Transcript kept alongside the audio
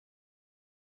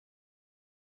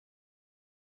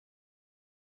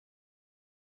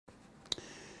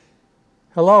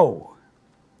Hello.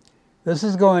 This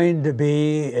is going to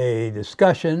be a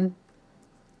discussion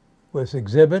with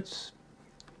exhibits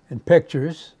and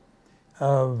pictures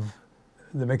of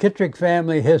the McKittrick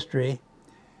family history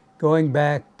going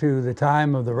back to the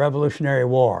time of the Revolutionary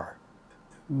War.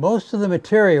 Most of the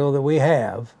material that we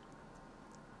have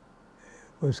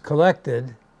was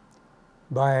collected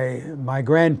by my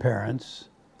grandparents,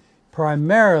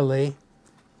 primarily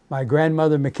my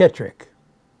grandmother McKittrick.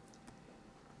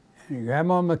 And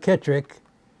Grandma McKittrick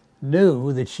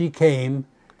knew that she came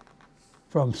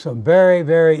from some very,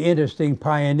 very interesting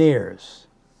pioneers.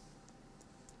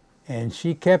 And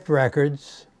she kept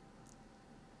records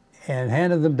and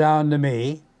handed them down to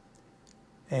me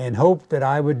and hoped that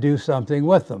I would do something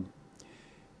with them.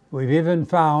 We've even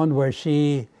found where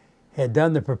she had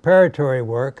done the preparatory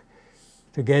work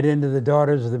to get into the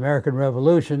Daughters of the American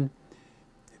Revolution,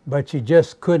 but she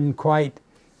just couldn't quite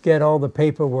get all the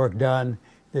paperwork done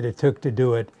that it took to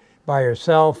do it by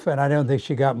herself, and I don't think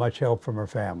she got much help from her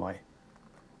family.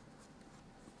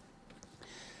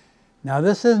 Now,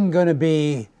 this isn't going to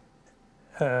be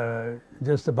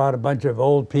just about a bunch of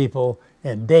old people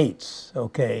and dates,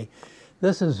 okay?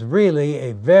 This is really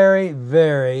a very,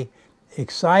 very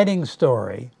exciting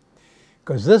story,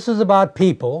 because this is about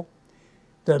people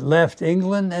that left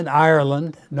England and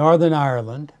Ireland, Northern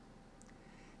Ireland,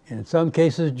 and in some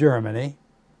cases Germany,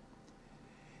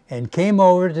 and came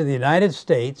over to the United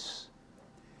States,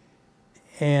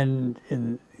 and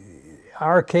in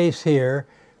our case here,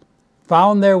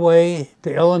 found their way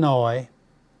to Illinois,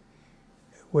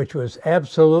 which was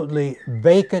absolutely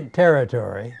vacant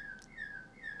territory,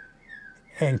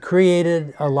 and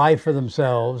created a life for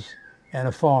themselves and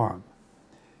a farm.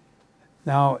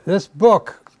 Now, this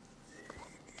book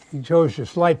shows you a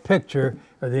slight picture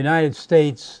of the United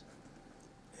States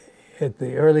at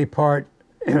the early part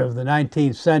of the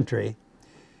 19th century,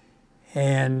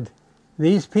 and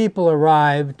these people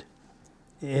arrived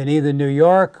in either New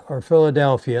York or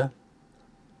Philadelphia,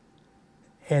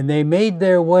 and they made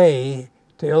their way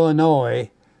to Illinois.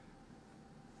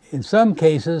 In some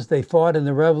cases, they fought in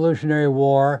the Revolutionary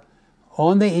War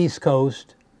on the East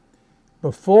Coast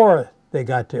before they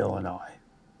got to Illinois.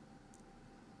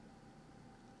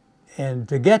 And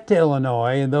to get to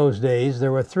Illinois in those days,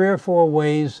 there were 3 or 4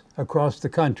 ways across the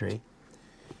country,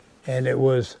 and it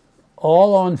was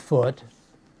all on foot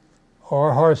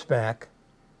or horseback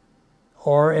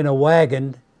or in a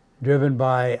wagon driven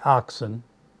by oxen.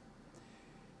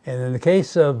 And in the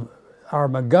case of our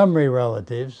Montgomery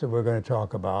relatives that we're going to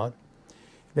talk about,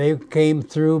 they came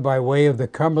through by way of the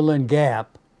Cumberland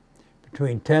Gap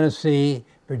between Tennessee,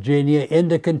 Virginia,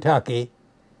 into Kentucky,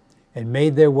 and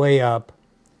made their way up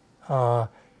to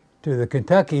the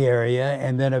Kentucky area,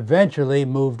 and then eventually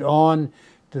moved on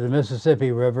to the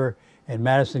Mississippi River in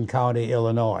Madison County,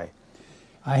 Illinois.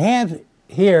 I have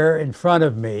here in front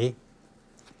of me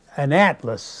an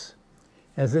atlas.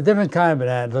 It's a different kind of an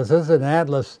atlas. This is an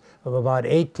atlas of about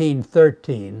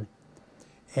 1813,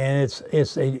 and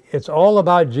it's all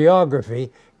about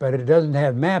geography, but it doesn't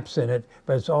have maps in it,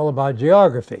 but it's all about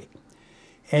geography.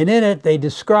 And in it they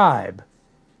describe,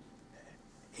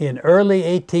 in early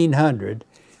 1800,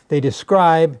 they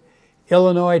describe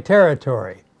Illinois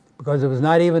Territory, because it was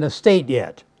not even a state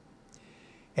yet.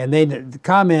 And they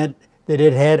comment that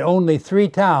it had only 3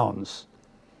 towns,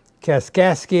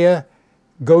 Kaskaskia,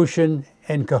 Goshen,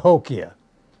 and Cahokia.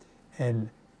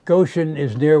 And Goshen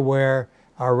is near where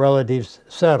our relatives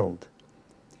settled.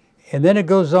 And then it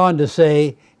goes on to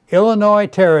say, Illinois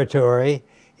Territory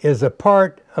is a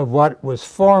part of what was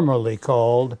formerly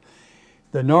called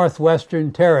the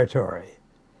Northwestern Territory.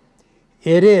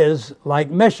 It is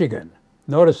like Michigan.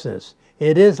 Notice this.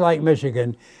 It is like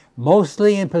Michigan,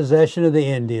 mostly in possession of the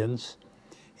Indians,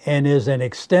 and is an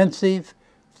extensive,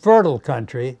 fertile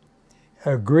country,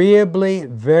 agreeably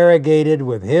variegated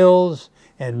with hills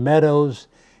and meadows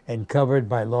and covered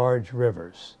by large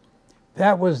rivers.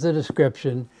 That was the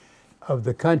description of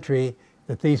the country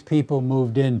that these people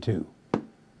moved into.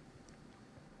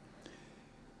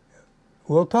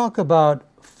 We'll talk about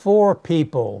 4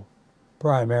 people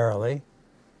primarily,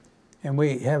 and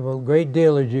we have a great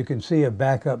deal, as you can see, of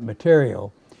backup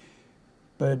material.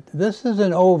 But this is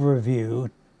an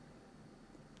overview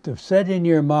to set in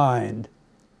your mind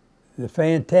the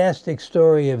fantastic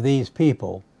story of these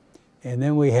people, and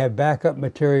then we have backup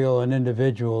material on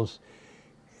individuals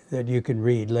that you can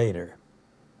read later.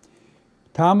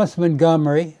 Thomas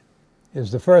Montgomery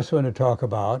is the first one to talk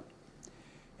about,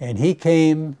 and he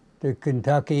came to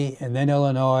Kentucky and then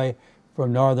Illinois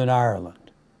from Northern Ireland.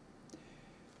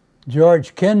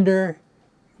 George Kinder,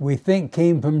 we think,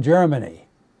 came from Germany.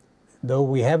 though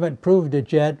we haven't proved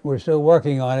it yet, we're still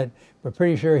working on it, but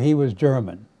pretty sure he was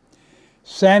German.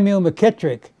 Samuel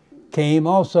McKittrick came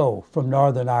also from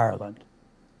Northern Ireland.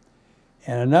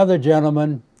 And another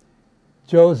gentleman,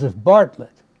 Joseph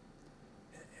Bartlett,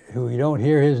 who you don't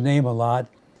hear his name a lot,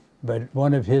 but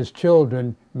one of his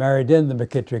children married in the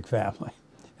McKittrick family,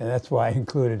 and that's why I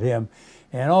included him.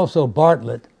 And also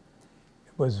Bartlett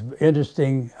was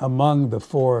interesting among the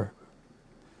four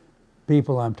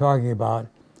people I'm talking about,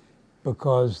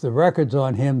 because the records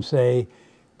on him say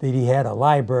that he had a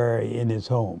library in his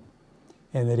home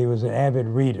and that he was an avid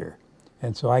reader.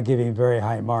 And so I give him very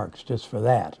high marks just for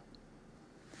that.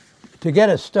 To get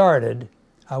us started,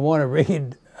 I want to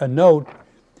read a note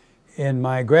in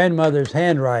my grandmother's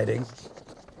handwriting,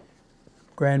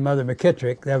 Grandmother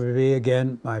McKittrick, that would be,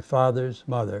 again, my father's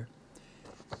mother,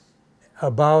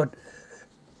 about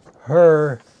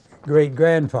her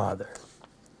great-grandfather.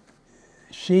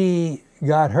 She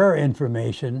got her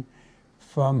information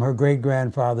from her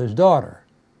great-grandfather's daughter.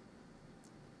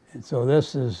 And so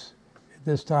this is,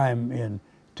 this time in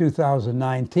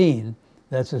 2019,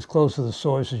 that's as close to the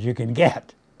source as you can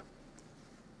get.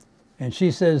 And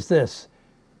she says this: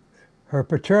 her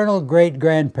paternal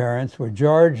great-grandparents were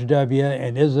George W.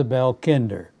 and Isabel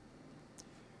Kinder,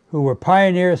 who were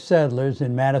pioneer settlers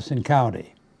in Madison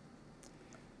County.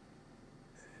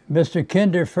 Mr.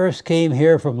 Kinder first came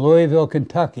here from Louisville,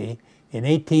 Kentucky in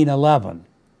 1811,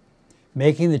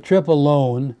 making the trip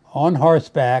alone on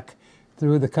horseback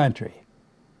through the country.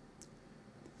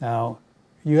 Now,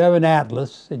 you have an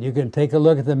atlas, and you can take a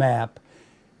look at the map,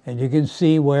 and you can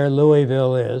see where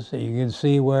Louisville is, and you can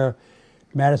see where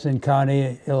Madison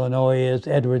County, Illinois is,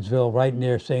 Edwardsville, right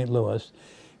near St. Louis.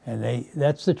 And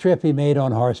that's the trip he made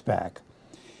on horseback.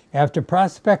 After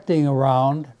prospecting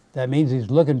around, that means he's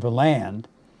looking for land,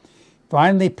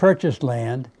 finally purchased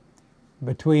land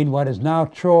between what is now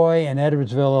Troy and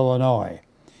Edwardsville, Illinois.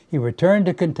 He returned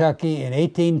to Kentucky in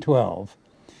 1812,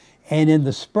 and in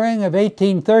the spring of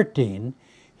 1813,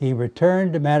 he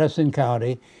returned to Madison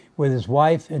County with his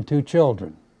wife and 2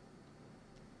 children.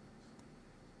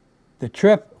 The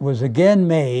trip was again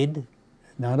made,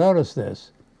 now notice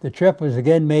this, the trip was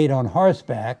again made on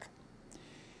horseback,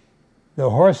 the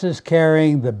horses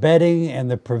carrying the bedding and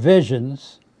the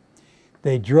provisions.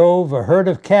 They drove a herd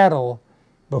of cattle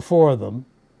before them.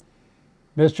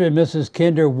 Mr. and Mrs.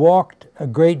 Kinder walked a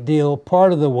great deal,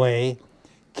 part of the way,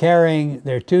 carrying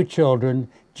their 2 children,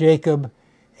 Jacob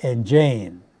and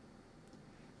Jane.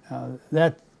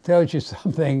 That tells you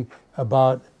something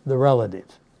about the relative.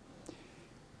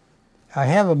 I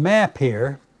have a map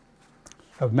here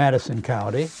of Madison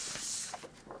County,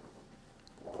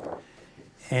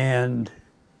 and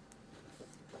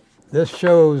this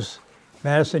shows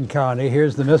Madison County.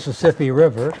 Here's the Mississippi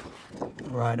River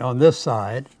right on this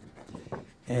side,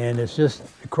 and it's just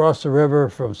across the river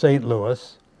from St.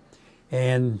 Louis.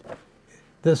 And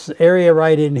this area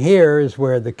right in here is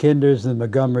where the Kinders and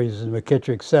Montgomerys and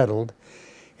McKittrick settled,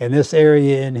 and this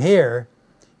area in here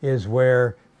is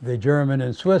where the German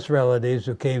and Swiss relatives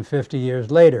who came 50 years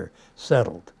later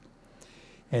settled.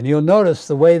 And you'll notice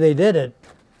the way they did it,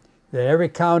 that every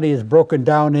county is broken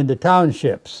down into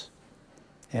townships.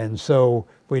 And so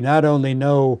we not only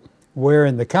know where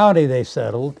in the county they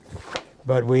settled,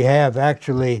 but we have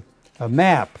actually a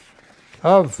map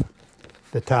of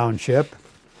the township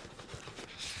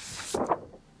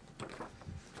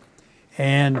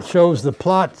and shows the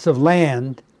plots of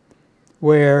land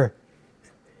where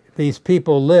these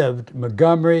people lived.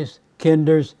 Montgomerys,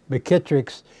 Kinders,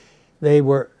 McKittricks. They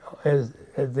were, as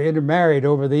they intermarried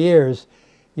over the years,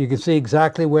 you can see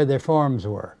exactly where their farms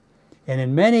were. And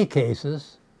in many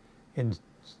cases,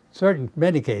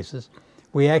 many cases,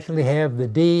 we actually have the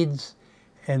deeds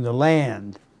and the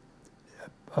land,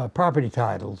 property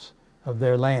titles of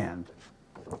their land.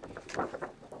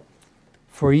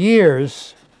 For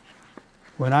years,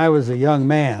 when I was a young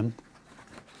man,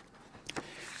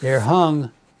 there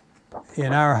hung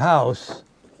in our house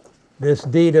this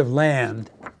deed of land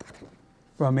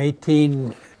from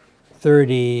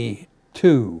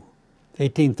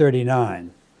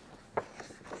 1839.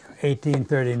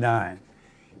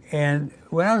 And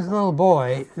when I was a little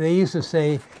boy, they used to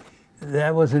say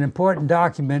that was an important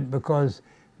document because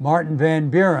Martin Van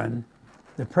Buren,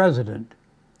 the president,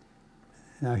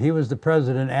 now he was the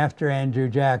president after Andrew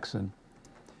Jackson,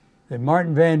 that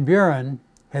Martin Van Buren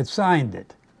had signed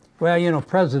it. Well, you know,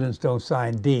 presidents don't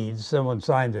sign deeds, someone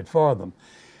signed it for them.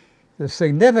 The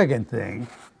significant thing,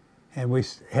 and we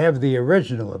have the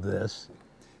original of this,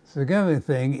 the significant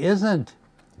thing isn't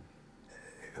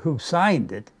who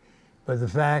signed it, but the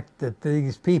fact that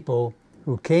these people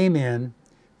who came in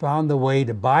found the way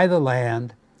to buy the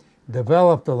land,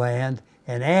 develop the land,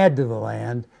 and add to the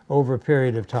land over a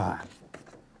period of time.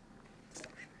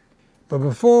 But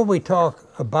before we talk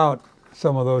about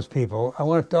some of those people, I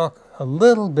want to talk a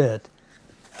little bit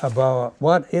about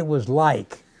what it was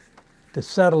like to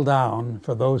settle down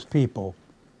for those people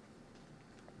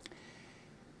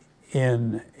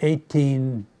in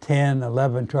 1810,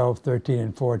 11, 12, 13,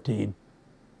 and 14,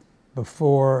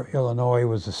 before Illinois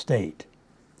was a state.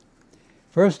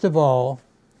 First of all,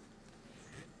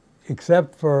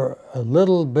 except for a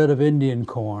little bit of Indian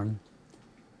corn,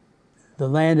 the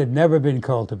land had never been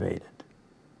cultivated.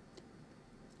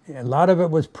 A lot of it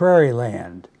was prairie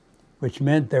land, which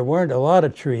meant there weren't a lot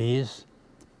of trees,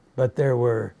 but there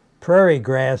were prairie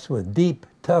grass with deep,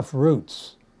 tough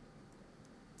roots.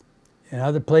 In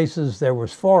other places there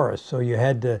was forest, so you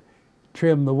had to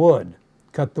trim the wood,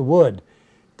 cut the wood,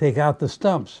 take out the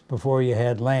stumps before you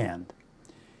had land.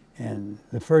 And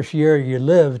the first year you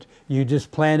lived, you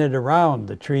just planted around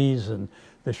the trees and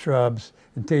the shrubs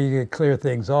until you could clear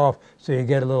things off so you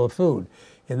get a little food.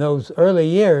 In those early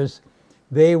years,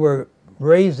 they were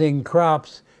raising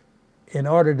crops in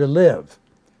order to live,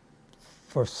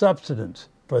 for subsistence,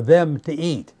 for them to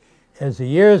eat. As the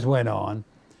years went on,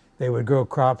 they would grow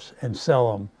crops and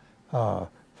sell them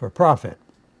for profit.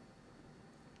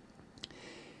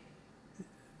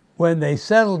 When they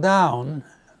settled down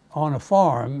on a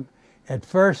farm, at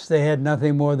first they had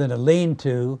nothing more than a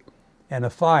lean-to and a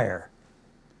fire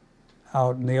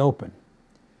out in the open.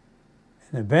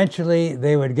 And eventually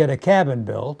they would get a cabin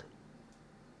built,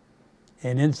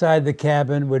 and inside the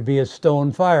cabin would be a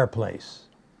stone fireplace.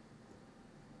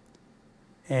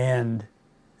 And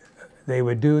they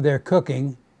would do their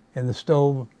cooking in the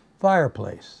stove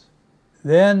fireplace.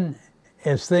 Then,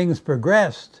 as things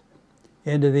progressed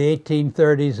into the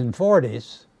 1830s and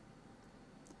 40s,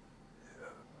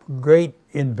 great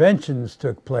inventions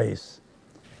took place,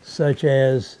 such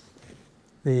as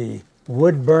the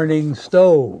wood-burning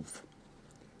stove.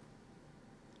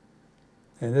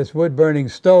 And this wood-burning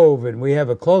stove, and we have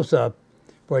a close-up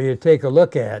for you to take a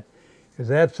look at, is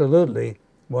absolutely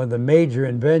one of the major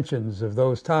inventions of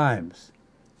those times.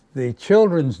 The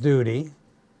children's duty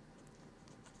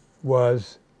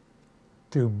was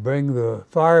to bring the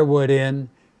firewood in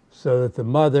so that the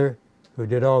mother, who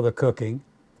did all the cooking,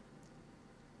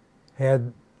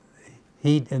 had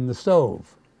heat in the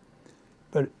stove.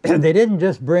 But they didn't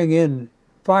just bring in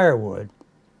firewood.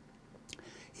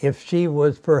 If she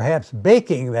was perhaps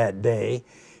baking that day,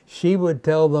 she would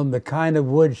tell them the kind of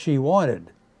wood she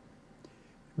wanted.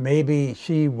 Maybe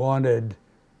she wanted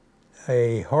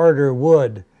a harder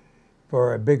wood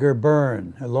for a bigger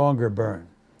burn, a longer burn.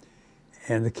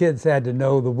 And the kids had to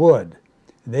know the wood.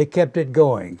 They kept it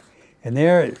going. And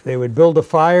there they would build a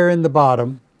fire in the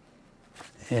bottom,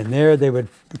 and there they would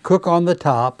cook on the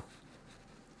top,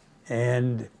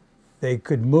 and they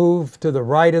could move to the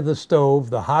right of the stove.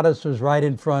 The hottest was right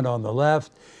in front on the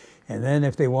left, and then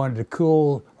if they wanted to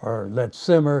cool or let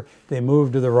simmer, they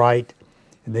moved to the right,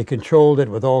 and they controlled it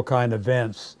with all kinds of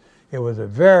vents. It was a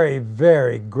very,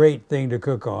 very great thing to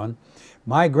cook on.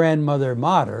 My grandmother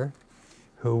Mater,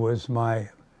 who was my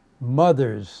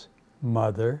mother's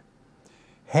mother,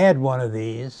 had one of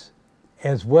these,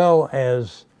 as well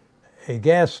as a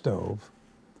gas stove,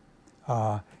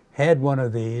 had one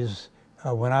of these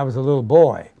when I was a little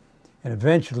boy, and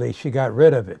eventually she got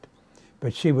rid of it,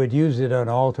 but she would use it on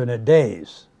alternate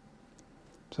days.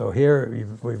 So here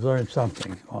we've learned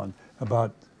something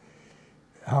about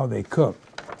how they cook.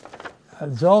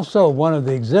 There's also one of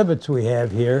the exhibits we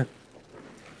have here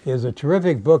is a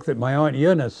terrific book that my Aunt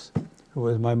Eunice, who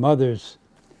was my mother's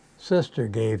sister,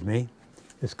 gave me.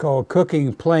 It's called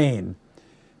Cooking Plain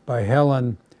by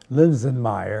Helen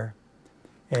Linsenmeyer.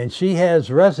 And she has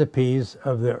recipes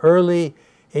of the early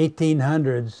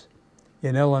 1800s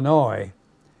in Illinois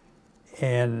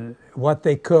and what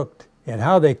they cooked and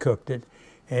how they cooked it.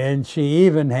 And she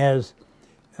even has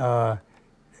how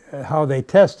they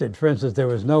tested. For instance, there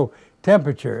was no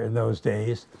temperature in those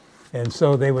days, and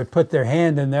so they would put their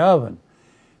hand in the oven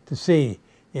to see.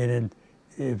 And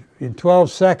in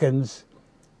 12 seconds,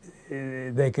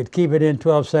 they could keep it in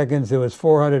 12 seconds, it was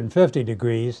 450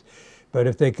 degrees. But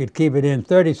if they could keep it in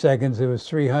 30 seconds, it was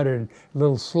 300, a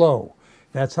little slow.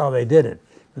 That's how they did it.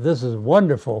 But this is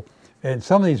wonderful. And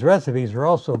some of these recipes are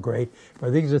also great,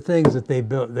 but these are things that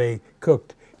they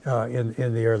cooked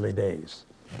in the early days.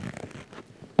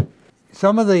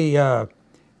 Some of the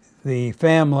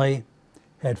family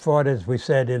had fought, as we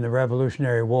said, in the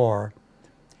Revolutionary War.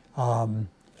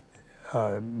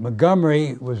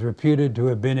 Montgomery was reputed to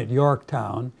have been at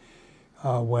Yorktown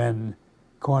when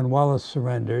Cornwallis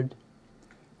surrendered.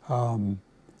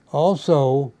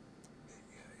 Also,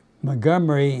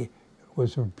 Montgomery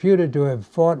was reputed to have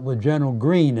fought with General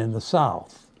Greene in the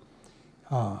South.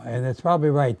 And that's probably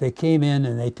right. They came in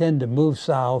and they tend to move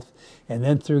south and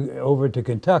then over to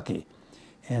Kentucky.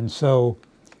 And so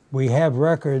we have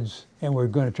records, and we're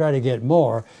going to try to get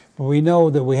more, but we know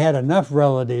that we had enough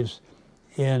relatives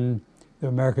in the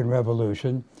American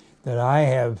Revolution that I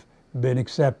have been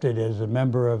accepted as a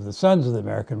member of the Sons of the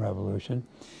American Revolution.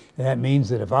 And that means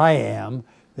that if I am,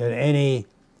 that any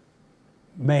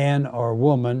man or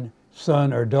woman,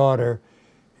 son or daughter,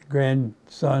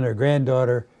 grandson or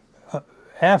granddaughter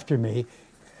after me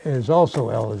is also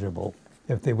eligible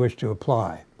if they wish to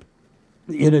apply.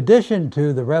 In addition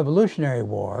to the Revolutionary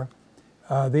War,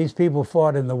 these people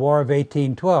fought in the War of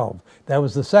 1812. That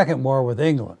was the second war with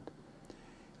England.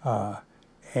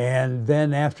 And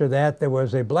then after that, there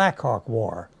was a Black Hawk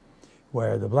War,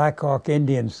 where the Black Hawk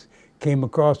Indians came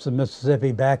across the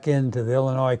Mississippi back into the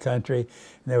Illinois country.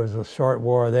 And there was a short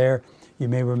war there. You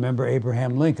may remember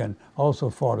Abraham Lincoln also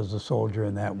fought as a soldier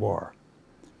in that war.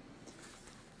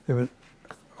 There was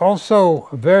also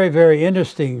a very, very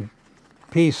interesting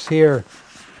piece here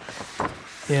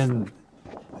in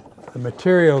the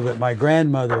material that my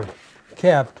grandmother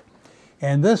kept.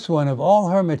 And this one, of all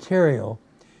her material,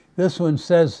 this one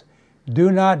says,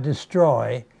 "Do not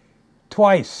destroy."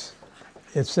 Twice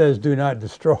it says, "Do not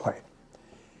destroy."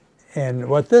 And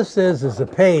what this is a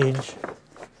page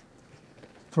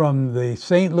from the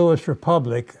St. Louis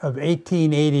Republic of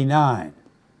 1889.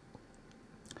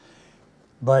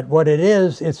 But what it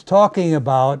is, it's talking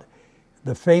about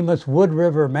the famous Wood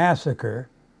River Massacre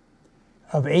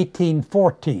of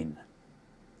 1814.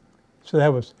 So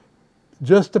that was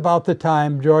just about the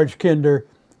time George Kinder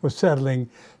was settling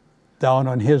down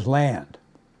on his land.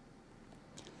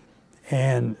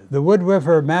 And the Wood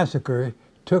River Massacre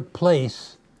took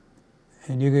place,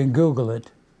 and you can Google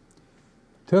it,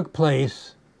 took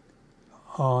place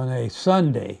on a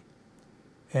Sunday,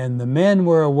 and the men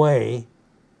were away,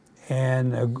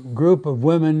 and a group of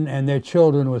women and their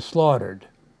children was slaughtered.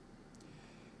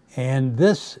 And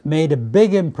this made a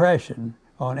big impression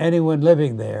on anyone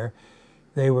living there.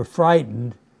 They were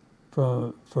frightened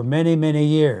for many, many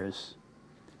years.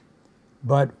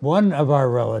 But one of our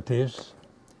relatives,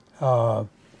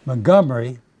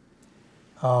 Montgomery,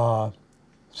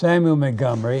 Samuel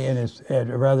Montgomery, and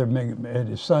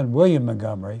his son William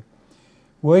Montgomery.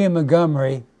 William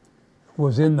Montgomery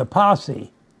was in the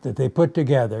posse that they put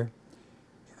together,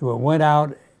 who went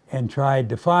out and tried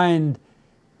to find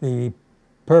the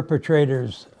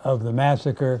perpetrators of the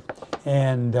massacre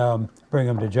and bring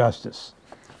them to justice.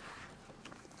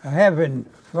 I have in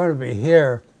front of me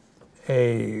here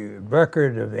a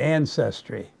record of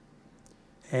ancestry,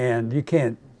 and you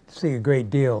can't see a great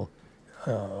deal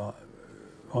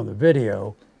on the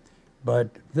video, but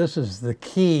this is the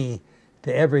key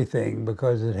to everything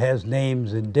because it has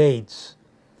names and dates.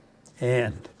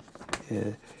 And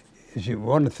as you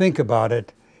want to think about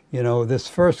it, you know, this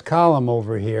first column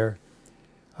over here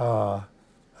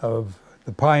of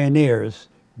the pioneers,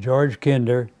 George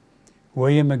Kinder,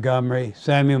 William Montgomery,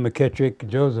 Samuel McKittrick,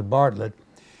 Joseph Bartlett,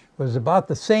 was about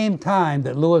the same time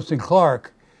that Lewis and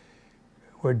Clark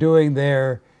were doing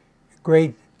their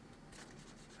great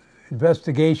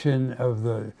investigation of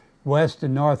the West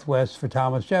and Northwest for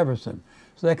Thomas Jefferson.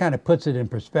 So that kind of puts it in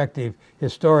perspective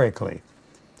historically.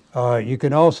 You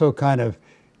can also kind of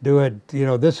do it, you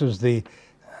know, this was the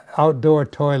outdoor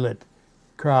toilet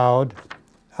crowd.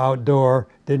 Outdoor,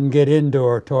 didn't get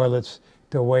indoor toilets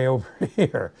till way over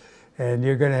here. And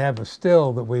you're going to have a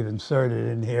still that we've inserted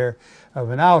in here of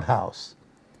an outhouse.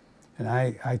 And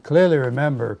I clearly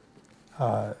remember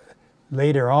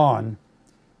later on,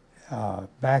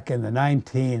 back in the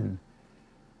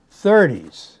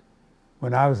 1930s,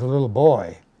 when I was a little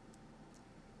boy,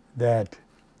 that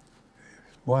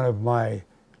one of my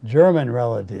German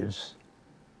relatives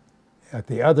at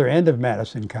the other end of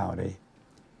Madison County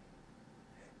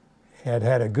had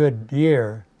had a good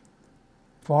year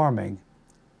farming,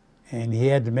 and he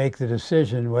had to make the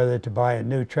decision whether to buy a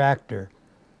new tractor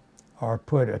or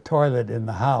put a toilet in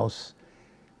the house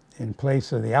in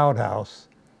place of the outhouse,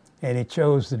 and he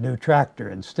chose the new tractor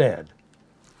instead.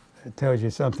 It tells you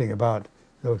something about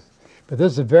those. But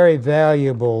this is a very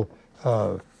valuable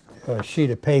sheet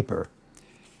of paper.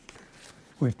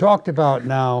 We've talked about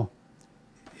now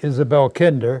Isabel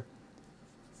Kinder,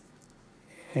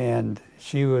 and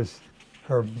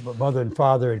her mother and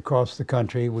father had crossed the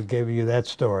country. We gave you that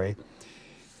story.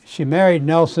 She married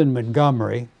Nelson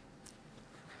Montgomery,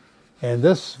 and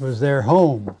this was their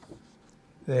home.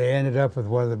 They ended up with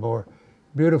one of the more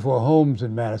beautiful homes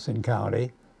in Madison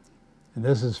County, and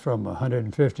this is from a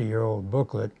 150-year-old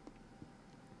booklet.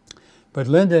 But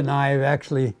Linda and I have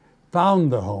actually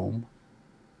found the home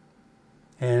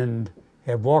and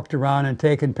have walked around and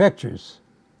taken pictures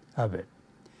of it.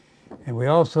 And we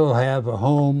also have a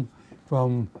home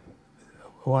from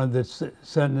one of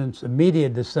the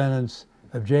immediate descendants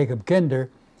of Jacob Kinder,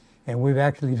 and we've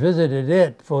actually visited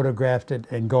it, photographed it,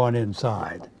 and gone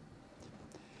inside.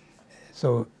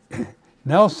 So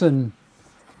Nelson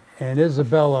and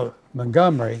Isabella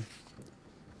Montgomery,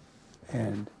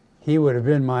 and he would have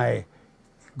been my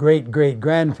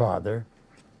great-great-grandfather.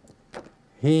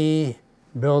 He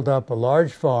built up a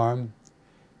large farm,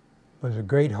 was a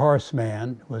great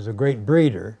horseman, was a great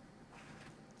breeder,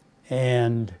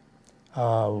 and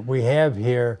we have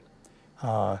here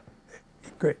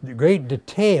great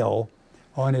detail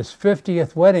on his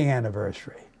 50th wedding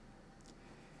anniversary.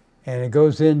 And it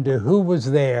goes into who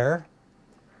was there,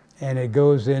 and it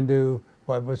goes into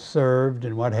what was served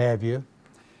and what have you.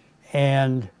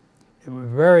 And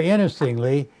very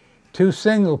interestingly, two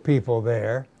single people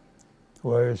there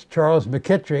was Charles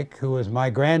McKittrick, who was my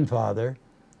grandfather,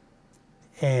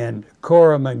 and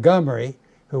Cora Montgomery,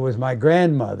 who was my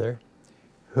grandmother,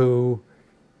 who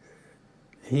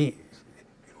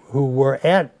were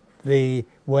at the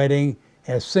wedding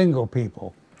as single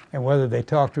people. And whether they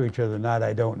talked to each other or not,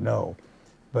 I don't know.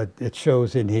 But it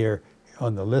shows in here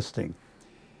on the listing.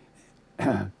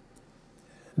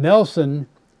 Nelson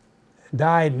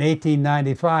died in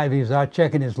 1895. He was out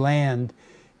checking his land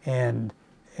and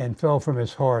fell from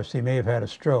his horse. He may have had a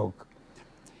stroke.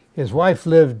 His wife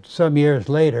lived some years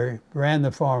later, ran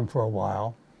the farm for a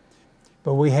while.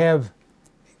 But we have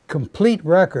complete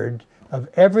record of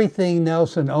everything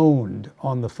Nelson owned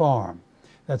on the farm.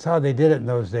 That's how they did it in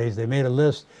those days. They made a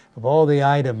list of all the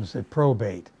items at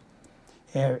probate.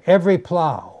 Every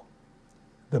plow,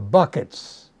 the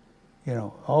buckets, you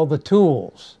know, all the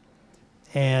tools.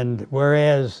 And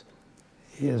whereas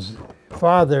his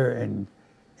father and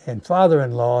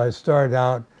father-in-law had started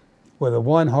out with a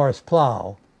one-horse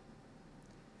plow,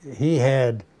 he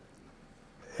had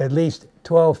at least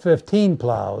 12, 15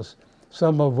 plows,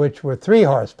 some of which were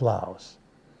three-horse plows.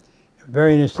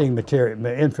 Very interesting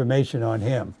information on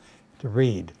him to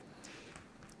read.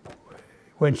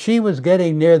 When she was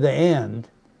getting near the end,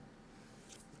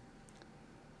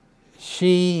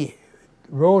 she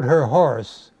rode her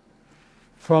horse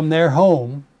from their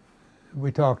home,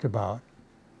 we talked about,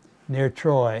 near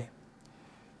Troy,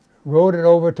 rode it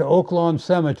over to Oak Lawn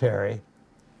Cemetery,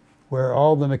 where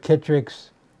all the McKittricks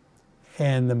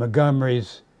and the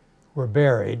Montgomerys were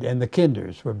buried, and the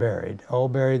Kinders were buried, all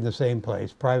buried in the same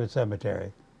place, private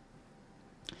cemetery.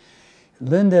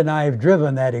 Linda and I have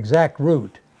driven that exact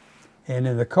route, and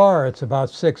in the car it's about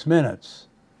 6 minutes.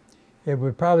 It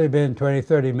would probably have been 20,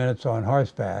 30 minutes on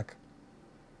horseback.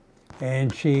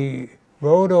 And she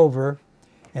rode over,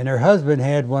 and her husband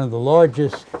had one of the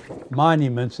largest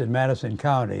monuments in Madison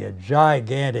County, a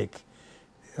gigantic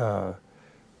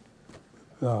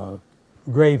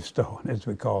gravestone, as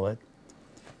we call it.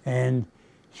 And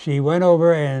she went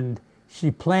over and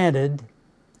she planted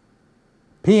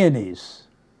peonies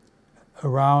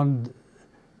around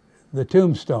the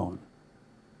tombstone.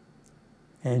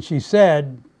 And she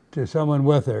said to someone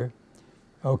with her,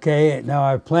 okay, now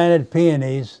I've planted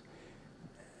peonies.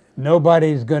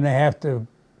 Nobody's going to have to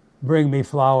bring me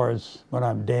flowers when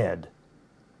I'm dead.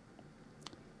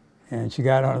 And she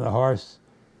got on the horse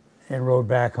and rode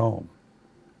back home.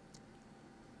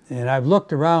 And I've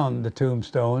looked around the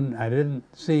tombstone. I didn't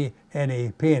see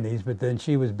any peonies, but then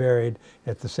she was buried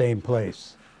at the same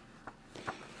place.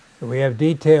 So we have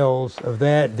details of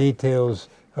that, details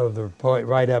of the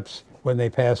write-ups when they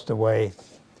passed away,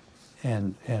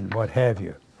 and what have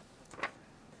you.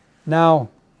 Now,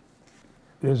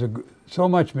 there's so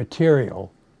much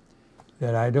material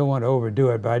that I don't want to overdo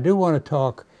it, but I do want to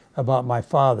talk about my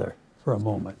father for a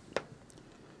moment.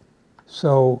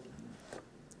 So,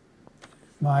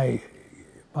 my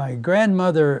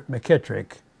grandmother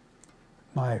McKittrick,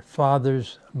 my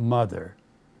father's mother,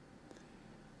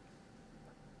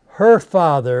 her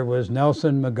father was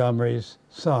Nelson Montgomery's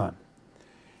son,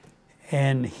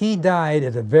 and he died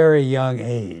at a very young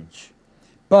age.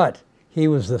 But he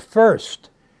was the first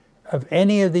of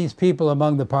any of these people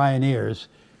among the pioneers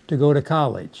to go to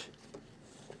college.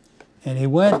 And he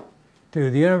went to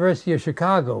the University of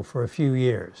Chicago for a few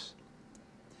years.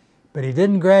 But he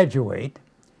didn't graduate,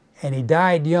 and he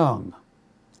died young.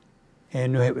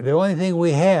 And the only thing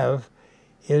we have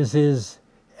is his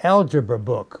algebra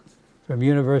book from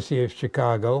University of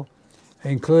Chicago,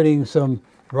 including some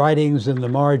writings in the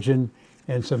margin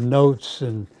and some notes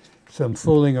and some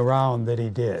fooling around that he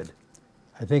did.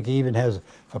 I think he even has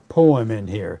a poem in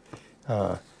here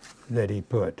that he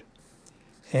put.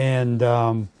 And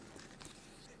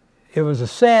it was a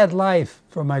sad life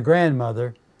for my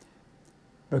grandmother,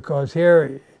 because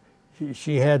here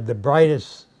she had the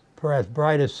brightest, perhaps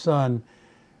brightest son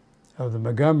of the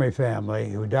Montgomery family,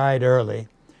 who died early.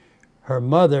 Her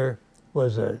mother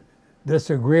was a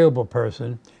disagreeable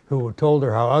person who told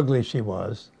her how ugly she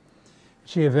was.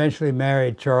 She eventually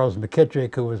married Charles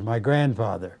McKittrick, who was my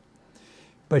grandfather.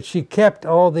 But she kept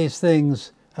all these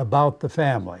things about the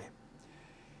family.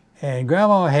 And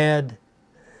Grandma had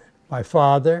my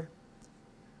father,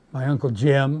 my Uncle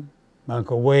Jim, my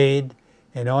Uncle Wade,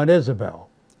 and Aunt Isabel.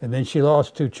 And then she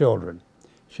lost 2 children.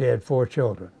 She had 4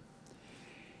 children.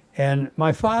 And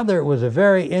my father was a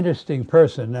very interesting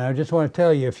person, and I just want to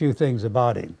tell you a few things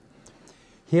about him.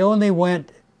 He only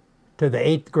went to the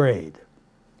 8th grade.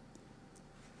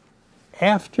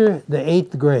 After the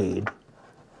 8th grade,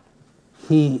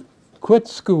 he quit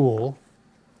school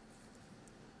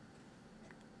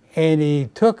and he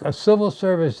took a civil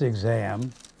service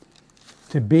exam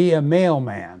to be a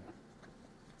mailman.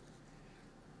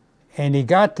 And he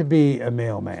got to be a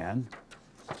mailman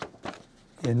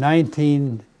in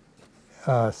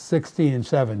 1916 and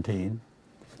 17.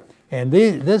 And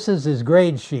this is his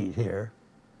grade sheet here.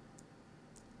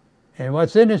 And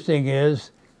what's interesting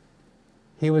is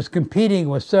he was competing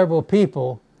with several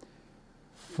people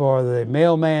for the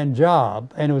mailman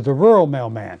job, and it was a rural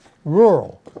mailman,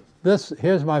 rural.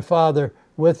 Here's my father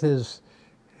with his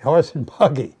horse and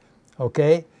buggy,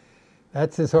 okay?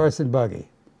 That's his horse and buggy.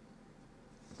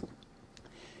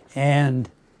 And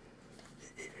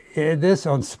this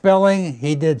on spelling,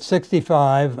 he did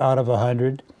 65 out of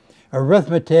 100.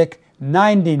 Arithmetic,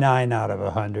 99 out of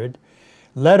 100.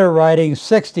 Letter writing,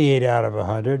 68 out of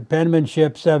 100.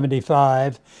 Penmanship,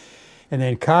 75. And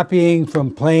then copying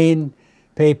from plain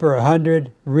paper,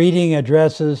 100. Reading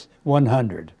addresses,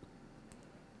 100.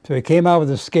 So he came out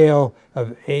with a scale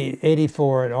of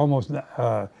 84 and almost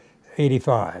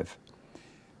 85.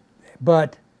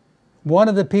 But one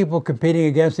of the people competing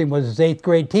against him was his 8th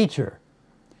grade teacher.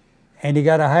 And he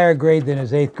got a higher grade than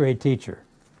his 8th grade teacher.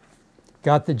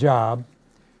 Got the job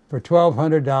for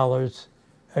 $1,200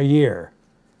 a year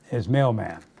as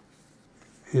mailman.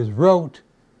 His route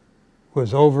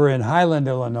was over in Highland,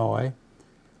 Illinois,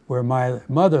 where my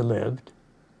mother lived.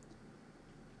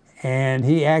 And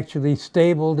he actually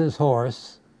stabled his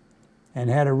horse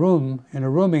and had a room in a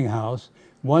rooming house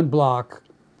 1 block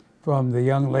from the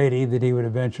young lady that he would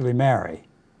eventually marry.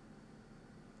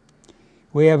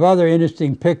 We have other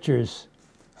interesting pictures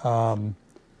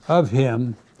of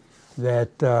him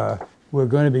that we're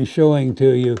going to be showing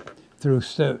to you through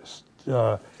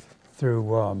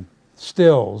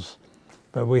stills.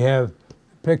 But we have a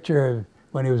picture of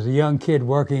when he was a young kid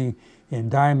working in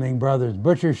Diamond Brothers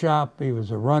butcher shop. He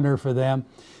was a runner for them.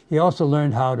 He also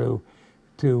learned how to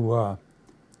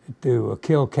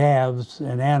kill calves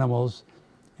and animals,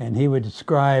 and he would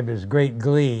describe his great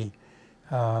glee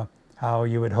how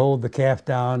you would hold the calf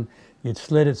down, you'd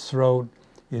slit its throat,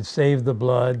 you'd save the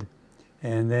blood,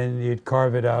 and then you'd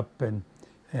carve it up and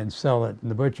sell it in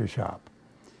the butcher shop.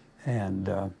 And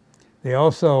they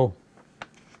also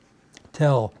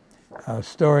tell a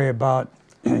story about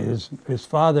his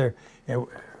father.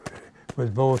 Was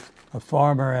both a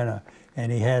farmer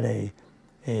and he had a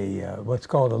what's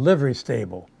called a livery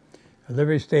stable. A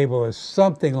livery stable is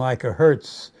something like a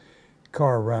Hertz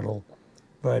car rental,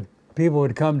 but people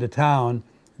would come to town,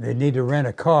 they'd need to rent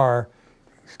a car,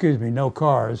 excuse me, no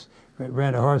cars, but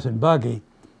rent a horse and buggy,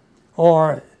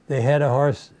 or they had a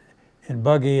horse and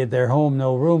buggy at their home,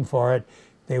 no room for it,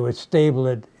 they would stable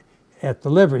it at the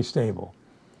livery stable.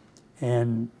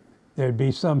 And there'd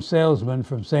be some salesman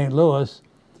from St. Louis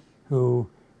who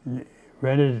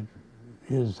rented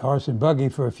his horse and buggy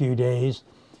for a few days,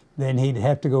 then he'd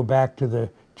have to go back to the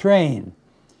train.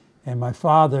 And my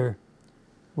father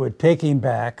would take him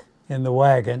back in the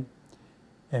wagon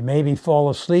and maybe fall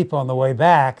asleep on the way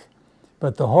back,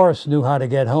 but the horse knew how to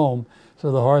get home,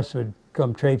 so the horse would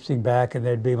come traipsing back and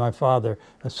there'd be my father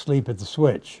asleep at the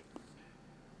switch.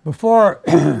 Before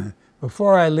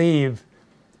I leave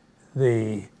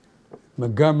the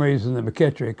Montgomerys and the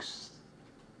McKittricks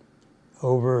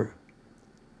over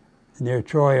near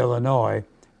Troy, Illinois,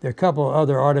 there are a couple of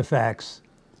other artifacts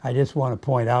I just want to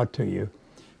point out to you.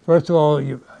 First of all,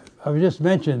 I just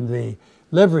mentioned the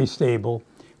livery stable.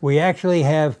 We actually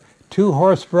have 2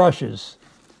 horse brushes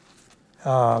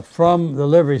from the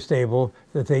livery stable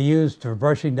that they used for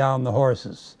brushing down the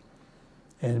horses.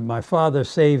 And my father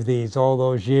saved these all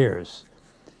those years.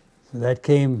 So that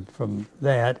came from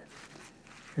that,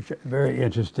 which is very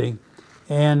interesting.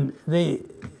 And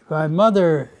my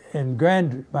mother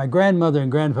my grandmother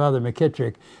and grandfather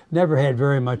McKittrick never had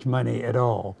very much money at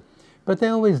all, but they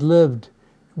always lived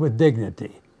with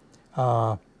dignity.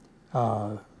 For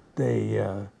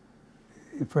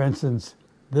instance,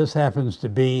 this happens to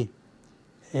be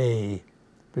it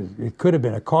could have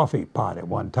been a coffee pot at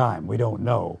one time, we don't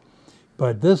know.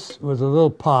 But this was a little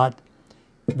pot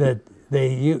that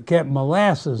they kept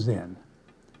molasses in.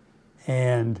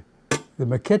 And the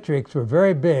McKittricks were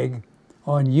very big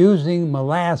on using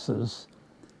molasses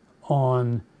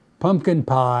on pumpkin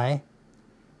pie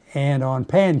and on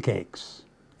pancakes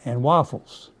and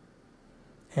waffles.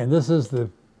 And this is the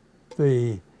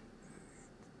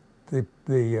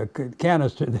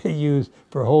canister they used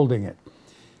for holding it.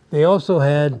 They also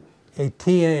had a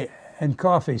tea and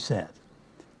coffee set.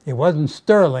 It wasn't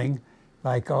sterling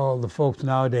like all the folks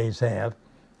nowadays have.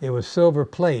 It was silver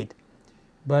plate.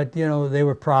 But, you know, they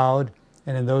were proud,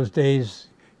 and in those days,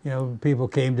 you know, people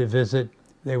came to visit,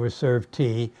 they were served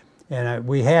tea, and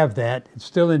we have that. It's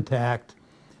still intact,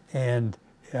 and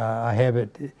I have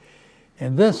it.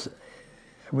 And this,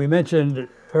 we mentioned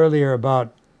earlier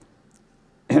about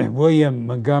William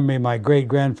Montgomery, my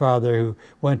great-grandfather, who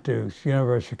went to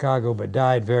University of Chicago but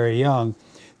died very young.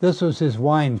 This was his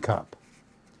wine cup.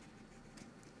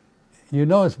 You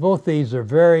notice both these are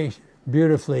very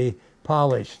beautifully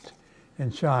polished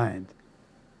and shined.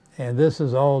 And this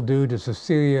is all due to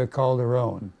Cecilia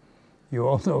Calderon. You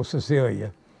all know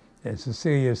Cecilia, and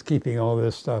Cecilia is keeping all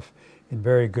this stuff in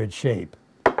very good shape.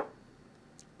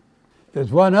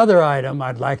 There's one other item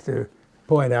I'd like to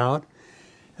point out,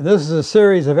 and this is a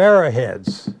series of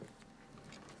arrowheads.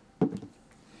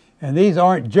 And these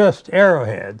aren't just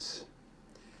arrowheads,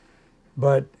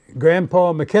 but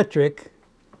Grandpa McKittrick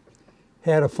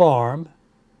had a farm,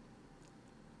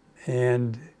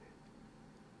 and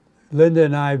Linda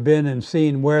and I have been and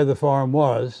seen where the farm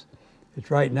was. It's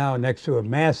right now next to a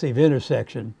massive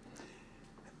intersection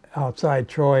outside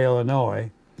Troy,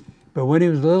 Illinois. But when he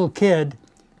was a little kid,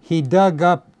 he dug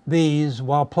up these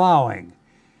while plowing.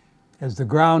 As the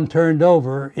ground turned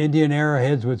over, Indian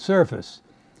arrowheads would surface.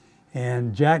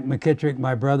 And Jack McKittrick,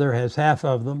 my brother, has half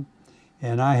of them,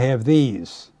 and I have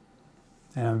these.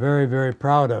 And I'm very, very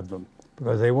proud of them,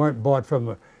 because they weren't bought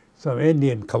from some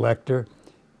Indian collector.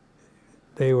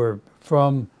 They were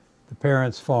from the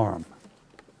parents' farm.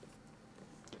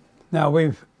 Now,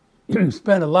 we've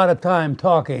spent a lot of time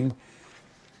talking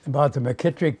about the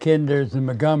McKittrick, Kinders, and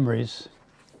Montgomerys.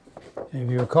 And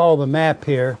if you recall the map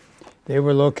here, they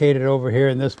were located over here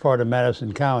in this part of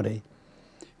Madison County.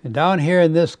 And down here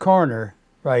in this corner,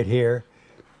 right here,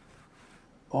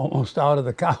 almost out of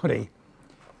the county,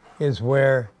 is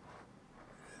where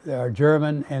our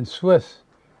German and Swiss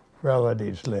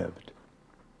relatives lived.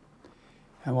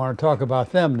 I want to talk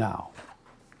about them now.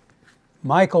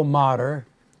 Michael Motter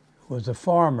was a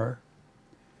farmer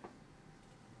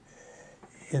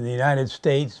in the United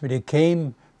States, but he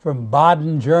came from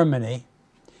Baden, Germany,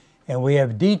 and we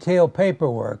have detailed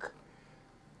paperwork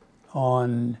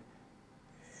on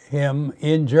him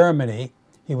in Germany.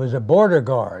 He was a border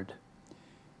guard,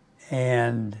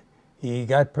 and he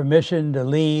got permission to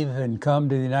leave and come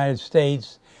to the United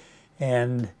States,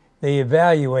 and they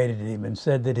evaluated him and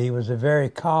said that he was a very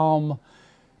calm,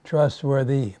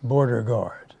 trustworthy border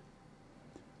guard.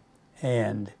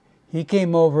 And he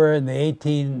came over in the late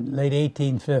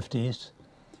 1850s,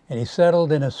 and he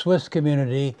settled in a Swiss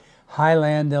community,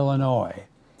 Highland, Illinois,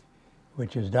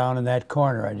 which is down in that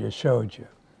corner I just showed you.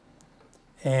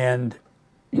 And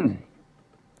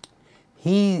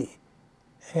he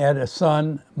had a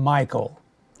son, Michael,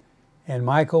 and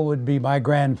Michael would be my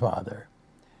grandfather.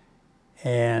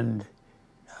 And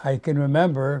I can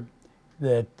remember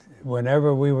that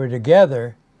whenever we were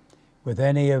together with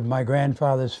any of my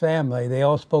grandfather's family, they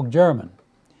all spoke German.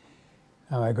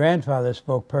 Now, my grandfather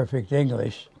spoke perfect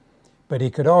English, but he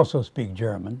could also speak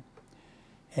German.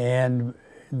 And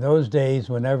in those days,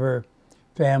 whenever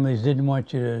families didn't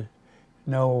want you to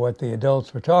know what the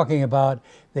adults were talking about,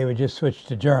 they would just switch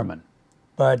to German.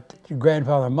 But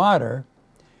Grandfather Motter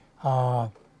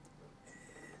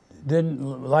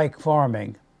didn't like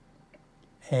farming,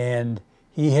 and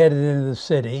he headed into the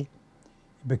city,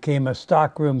 became a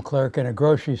stockroom clerk in a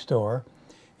grocery store,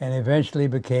 and eventually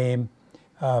became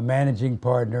a managing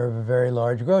partner of a very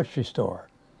large grocery store.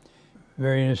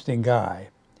 Very interesting guy,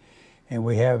 and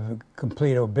we have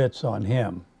complete obits on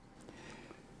him.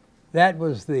 That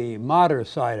was the Motter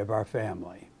side of our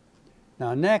family.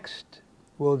 Now next,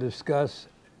 we'll discuss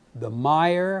the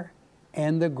Meyer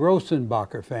and the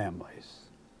Grossenbacher families.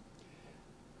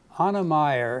 Anna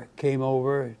Meyer came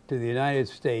over to the United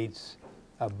States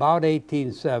about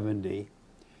 1870.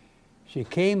 She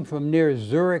came from near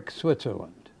Zurich,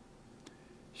 Switzerland.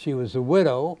 She was a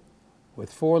widow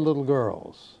with 4 little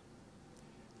girls.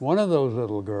 One of those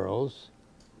little girls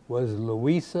was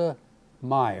Louisa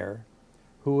Meyer,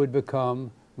 who would become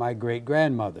my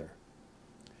great-grandmother.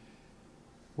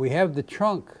 We have the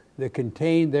trunk that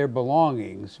contained their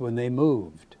belongings when they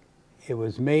moved. It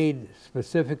was made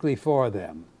specifically for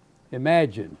them.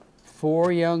 Imagine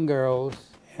 4 young girls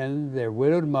and their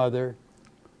widowed mother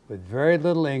with very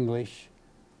little English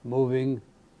moving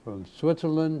from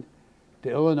Switzerland to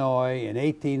Illinois in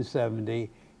 1870,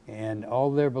 and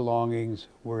all their belongings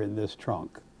were in this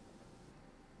trunk.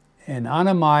 And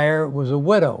Anna Meyer was a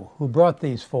widow who brought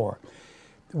these 4.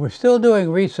 We're still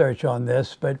doing research on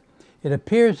this, but it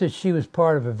appears that she was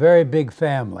part of a very big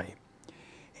family.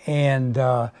 And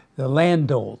the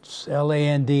Landolts,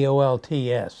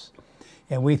 Landolts.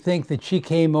 And we think that she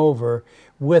came over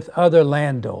with other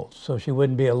Landolts, so she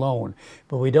wouldn't be alone.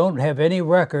 But we don't have any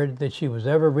record that she was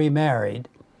ever remarried.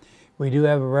 We do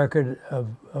have a record of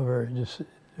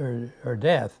her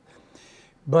death.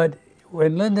 But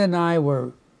when Linda and I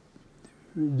were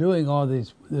doing all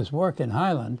this work in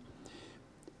Highland,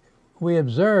 we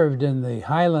observed in the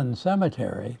Highland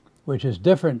Cemetery, which is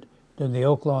different than the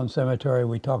Oak Lawn Cemetery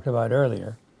we talked about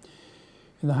earlier.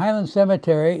 In the Highland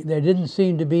Cemetery, there didn't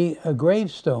seem to be a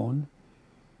gravestone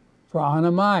for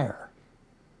Anna Meyer.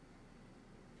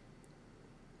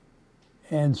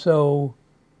 And so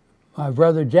my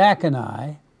brother Jack and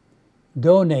I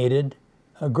donated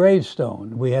a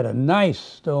gravestone. We had a nice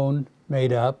stone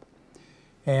made up,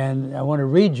 and I want to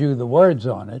read you the words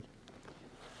on it.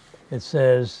 It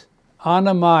says,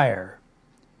 Anna Meyer,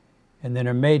 and then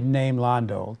her maiden name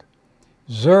Landolt,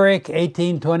 Zurich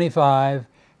 1825,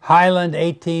 Highland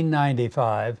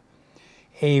 1895,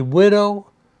 a widow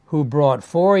who brought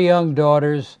 4 young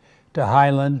daughters to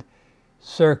Highland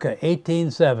circa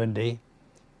 1870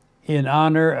 in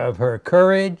honor of her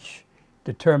courage,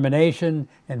 determination,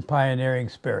 and pioneering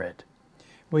spirit.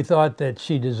 We thought that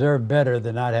she deserved better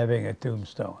than not having a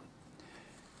tombstone.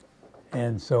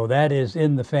 And so that is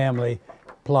in the family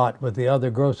plot with the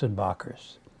other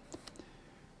Grossenbachers.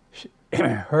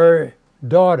 Her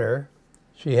daughter,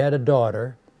 she had a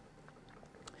daughter,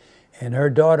 and her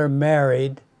daughter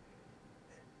married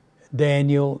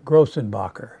Daniel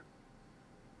Grossenbacher.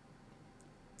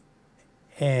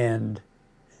 And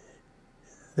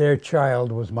their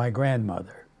child was my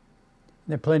grandmother.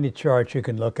 There are plenty of charts you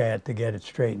can look at to get it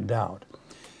straightened out.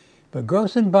 But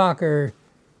Grossenbacher's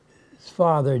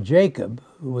father, Jacob,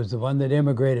 who was the one that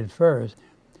immigrated first,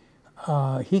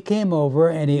 he came over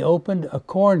and he opened a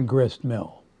corn grist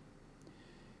mill.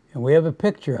 And we have a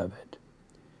picture of it.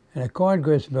 And a corn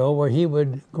grist mill where he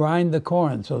would grind the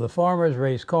corn. So the farmers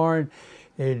raised corn.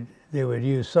 They would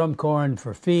use some corn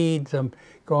for feed, some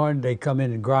corn they'd come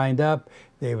in and grind up.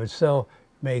 They would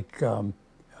make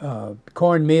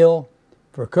cornmeal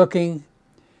for cooking.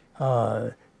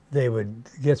 They would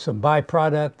get some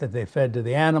byproduct that they fed to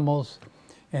the animals.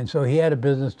 And so he had a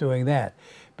business doing that.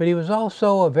 But he was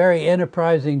also a very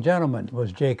enterprising gentleman,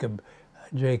 was Jacob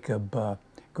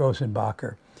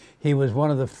Grossenbacher. He was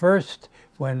one of the first,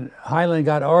 when Highland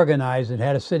got organized and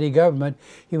had a city government,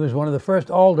 he was one of the first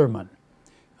aldermen,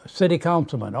 city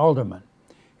councilman, alderman.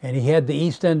 And he had the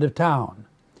east end of town.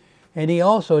 And he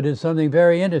also did something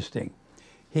very interesting.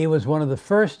 He was one of the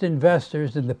first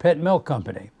investors in the Pet Milk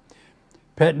Company.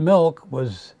 Pet Milk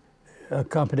was a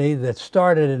company that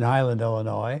started in Highland,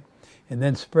 Illinois, and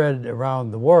then spread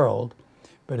around the world.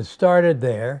 But it started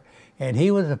there, and he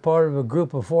was a part of a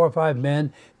group of 4 or 5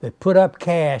 men that put up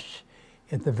cash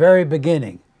at the very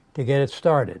beginning to get it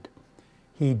started.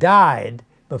 He died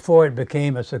before it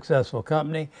became a successful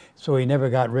company, so he never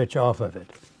got rich off of it.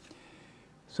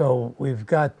 So we've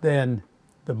got then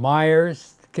the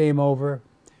Meyers came over.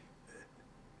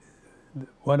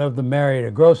 One of them married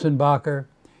a Grossenbacher,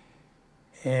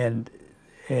 and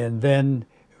then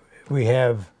we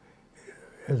have,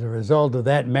 as a result of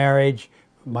that marriage,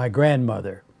 my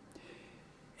grandmother.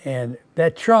 And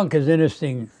that trunk is an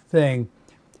interesting thing.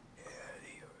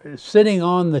 Sitting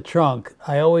on the trunk,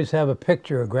 I always have a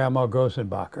picture of Grandma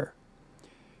Grossenbacher.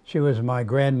 She was my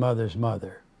grandmother's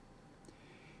mother.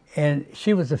 And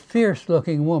she was a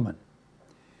fierce-looking woman.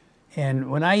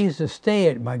 And when I used to stay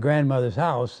at my grandmother's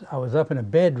house, I was up in a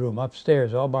bedroom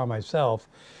upstairs all by myself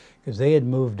because they had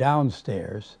moved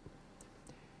downstairs.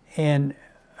 And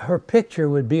her picture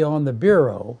would be on the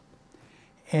bureau,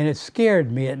 and it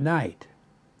scared me at night.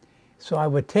 So I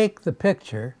would take the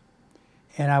picture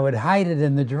and I would hide it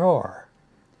in the drawer.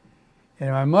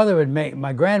 And my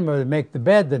grandmother would make the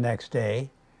bed the next day,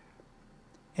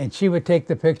 and she would take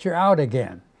the picture out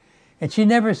again. And she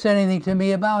never said anything to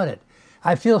me about it.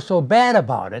 I feel so bad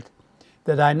about it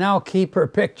that I now keep her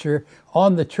picture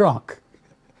on the trunk.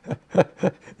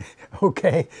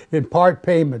 Okay, in part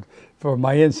payment for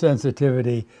my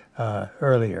insensitivity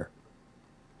earlier.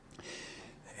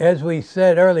 As we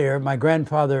said earlier, my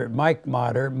grandfather, Mike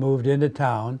Motter, moved into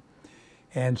town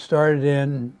and started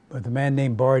in with a man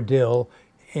named Bardill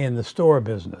in the store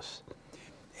business.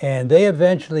 And they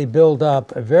eventually built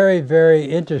up a very, very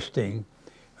interesting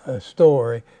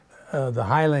store, the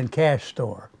Highland Cash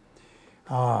Store,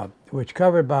 which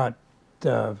covered about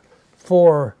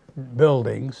 4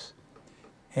 buildings.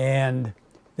 And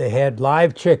they had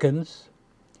live chickens.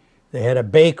 They had a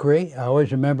bakery. I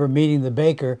always remember meeting the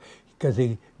baker because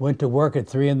he went to work at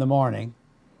 3 in the morning.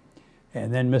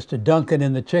 And then Mr. Duncan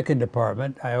in the chicken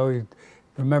department. I always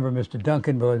remember Mr.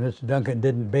 Duncan because Mr. Duncan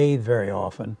didn't bathe very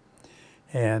often.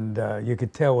 And you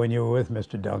could tell when you were with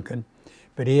Mr. Duncan.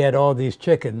 But he had all these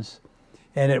chickens.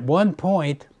 And at one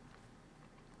point,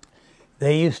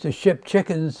 they used to ship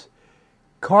chickens,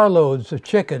 carloads of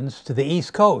chickens, to the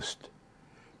East Coast.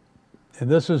 And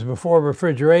this was before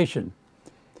refrigeration.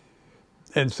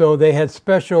 And so they had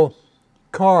special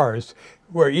cars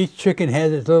where each chicken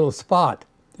had its little spot.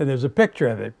 And there's a picture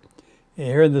of it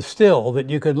here in the still that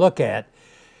you can look at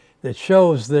that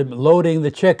shows them loading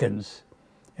the chickens.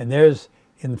 And there's,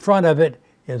 in front of it,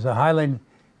 is a Highland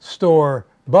Store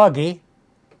buggy.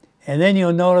 And then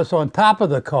you'll notice on top of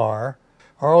the car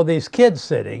are all these kids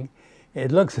sitting.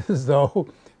 It looks as though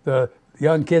the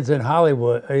young kids in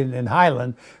Hollywood, in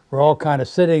Highland, were all kind of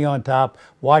sitting on top,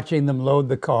 watching them load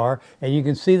the car, and you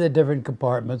can see the different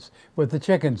compartments with the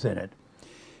chickens in it.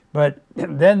 But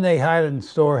then the Highland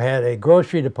Store had a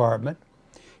grocery department,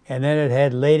 and then it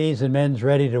had ladies and men's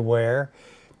ready-to-wear.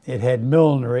 It had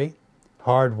millinery,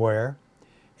 hardware,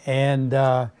 and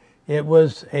it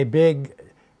was a big,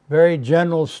 very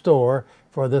general store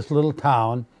for this little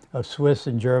town of Swiss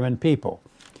and German people.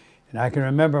 And I can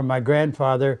remember my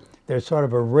grandfather, there's sort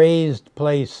of a raised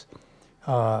place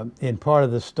in part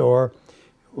of the store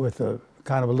with a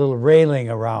kind of a little railing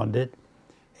around it.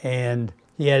 And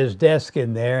he had his desk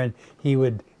in there, and he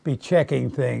would be checking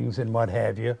things and what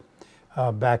have you,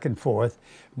 back and forth.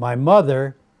 My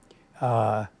mother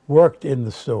worked in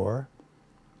the store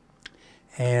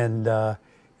and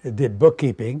did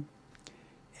bookkeeping.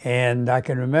 And I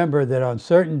can remember that on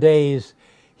certain days,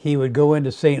 he would go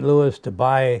into St. Louis to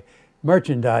buy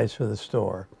merchandise for the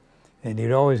store. And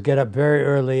he'd always get up very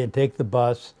early and take the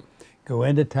bus, go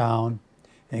into town,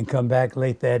 and come back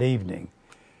late that evening.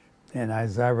 And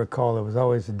as I recall, it was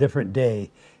always a different day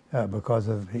because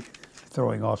of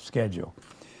throwing off schedule.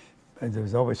 And there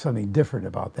was always something different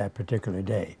about that particular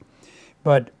day.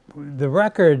 But the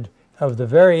record of the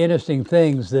very interesting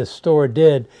things this store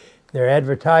did, their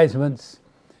advertisements,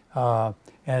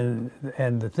 and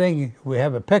the thing, we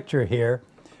have a picture here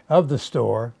of the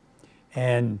store,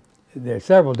 and there are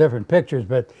several different pictures,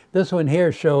 but this one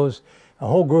here shows a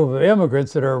whole group of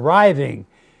immigrants that are arriving.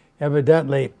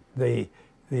 Evidently, the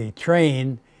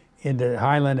train into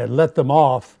Highland had let them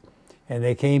off, and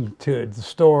they came to the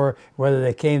store, whether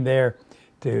they came there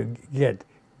to get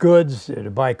goods, to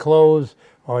buy clothes,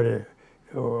 or to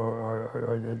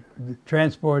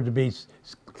transport to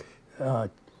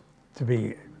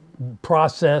be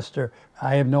processed, or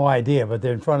I have no idea, but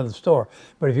they're in front of the store.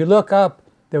 But if you look up,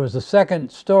 there was a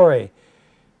second story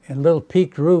and a little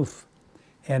peaked roof,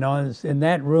 and in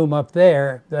that room up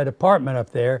there, that apartment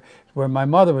up there, is where my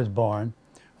mother was born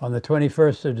on the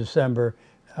 21st of December,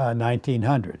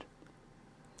 1900.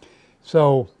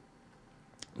 So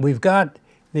we've got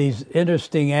these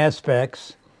interesting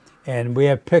aspects, and we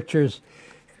have pictures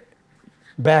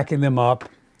backing them up.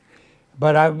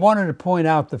 But I wanted to point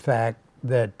out the fact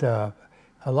that a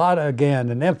lot, again,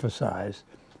 and emphasize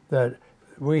that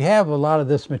we have a lot of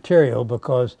this material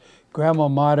because Grandma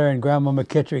Motter and Grandma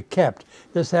McKittrick kept.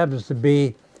 This happens to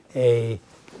be an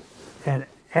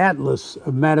atlas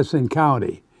of Madison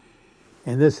County.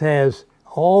 And this has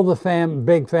all the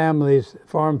big families,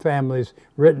 farm families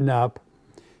written up,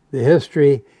 the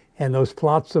history, and those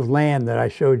plots of land that I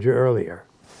showed you earlier.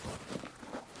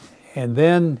 And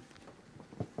then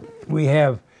we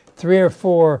have 3 or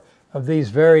 4 of these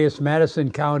various Madison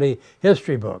County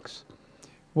history books,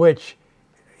 which,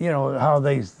 you know how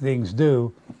these things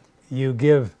do. You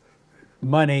give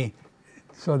money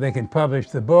so they can publish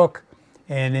the book,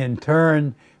 and in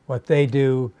turn, what they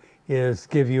do is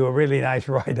give you a really nice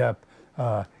write-up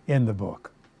in the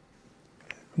book.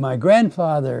 My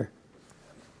grandfather,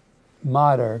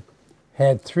 Motter,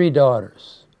 had 3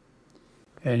 daughters.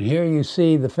 And here you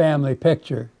see the family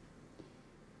picture,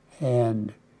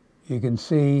 and you can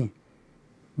see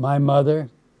my mother,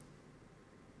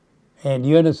 Aunt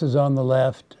Eunice is on the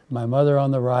left, my mother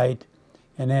on the right,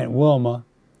 and Aunt Wilma,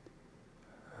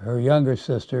 her younger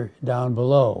sister, down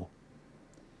below.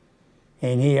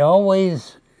 And he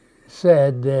always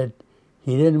said that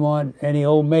he didn't want any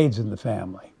old maids in the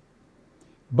family.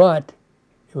 But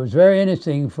it was very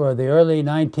interesting, for the early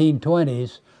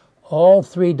 1920s, all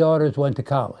three daughters went to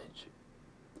college.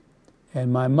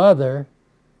 And my mother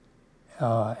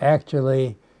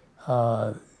actually,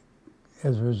 as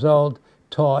a result,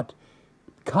 taught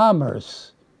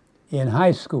commerce in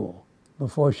high school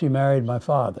before she married my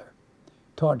father.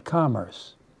 Taught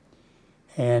commerce.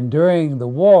 And during the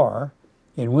war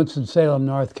in Winston-Salem,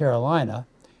 North Carolina,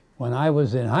 when I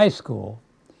was in high school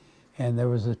and there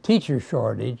was a teacher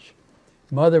shortage,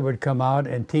 Mother would come out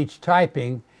and teach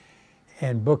typing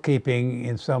and bookkeeping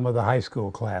in some of the high school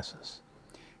classes,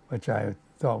 which I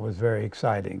thought was very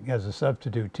exciting as a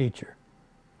substitute teacher.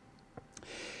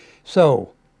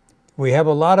 So we have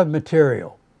a lot of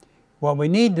material. What we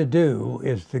need to do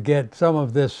is to get some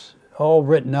of this all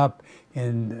written up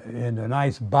in a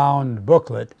nice bound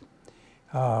booklet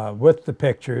with the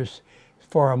pictures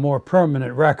for a more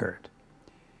permanent record.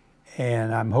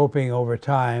 And I'm hoping over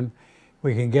time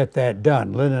we can get that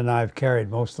done. Lynn and I have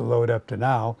carried most of the load up to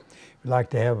now. We'd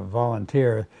like to have a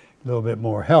volunteer, a little bit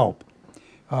more help.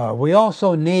 We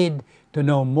also need to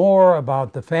know more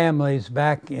about the families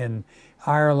back in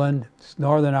Ireland,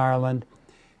 Northern Ireland,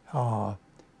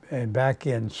 and back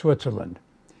in Switzerland.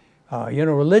 You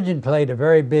know, religion played a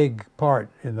very big part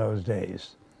in those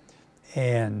days.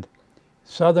 And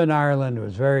Southern Ireland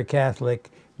was very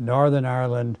Catholic. Northern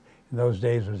Ireland in those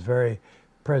days was very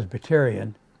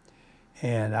Presbyterian.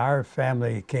 And our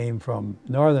family came from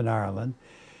Northern Ireland,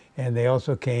 and they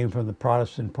also came from the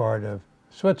Protestant part of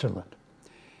Switzerland.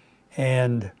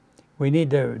 And we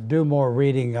need to do more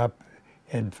reading up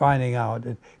and finding out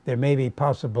that there may be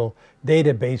possible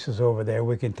databases over there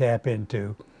we can tap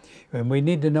into. And we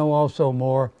need to know also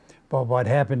more about what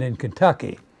happened in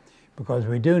Kentucky, because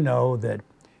we do know that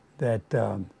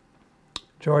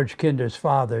George Kinder's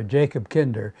father, Jacob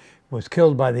Kinder, was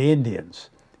killed by the Indians,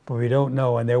 but we don't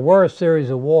know. And there were a series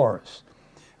of wars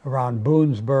around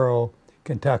Boonesboro,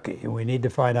 Kentucky, and we need to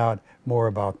find out more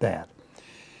about that.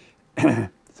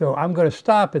 So I'm going to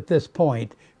stop at this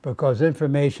point, because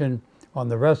information on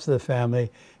the rest of the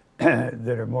family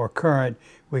that are more current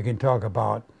we can talk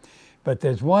about. But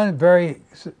there's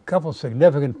couple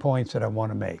significant points that I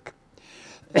want to make.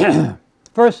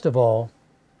 First of all,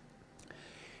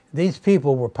 these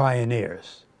people were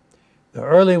pioneers. The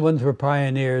early ones were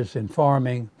pioneers in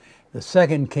farming. The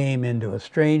second came into a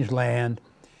strange land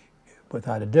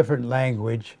without a different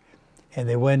language, and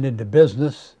they went into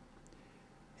business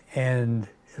and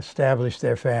established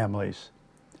their families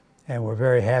and were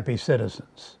very happy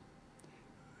citizens.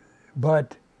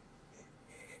 But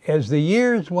as the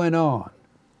years went on,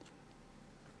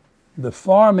 the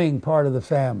farming part of the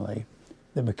family,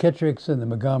 the McKittricks and the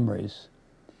Montgomerys,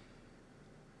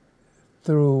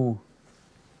 through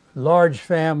large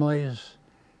families,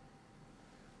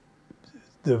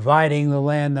 dividing the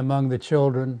land among the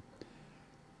children,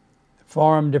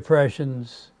 farm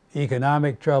depressions,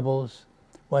 economic troubles,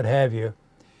 what have you,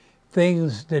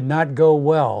 things did not go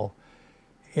well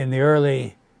in the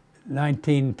early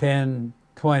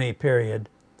 1910-20 period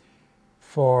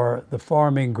for the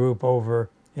farming group over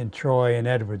in Troy and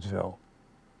Edwardsville.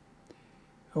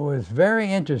 It was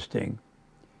very interesting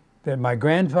that my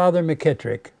grandfather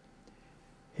McKittrick,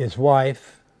 his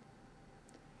wife,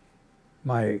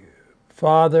 my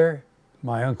father,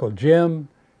 my Uncle Jim,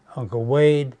 Uncle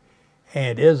Wade,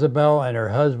 Aunt Isabel and her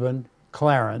husband,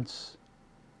 Clarence,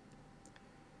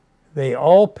 they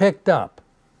all picked up,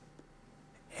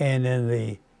 and in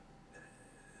the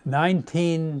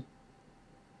 1920s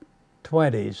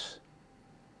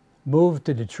moved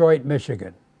to Detroit,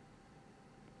 Michigan,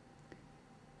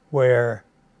 where,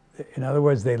 in other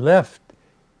words, they left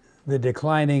the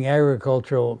declining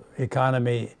agricultural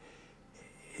economy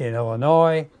in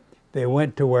Illinois. They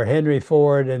went to where Henry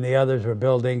Ford and the others were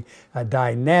building a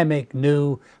dynamic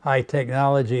new high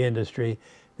technology industry,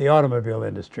 the automobile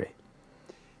industry.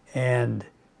 And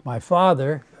my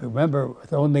father, remember,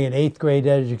 with only an 8th grade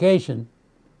education,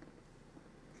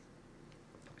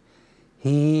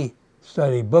 he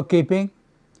studied bookkeeping,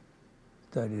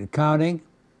 studied accounting,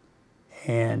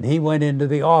 and he went into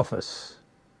the office.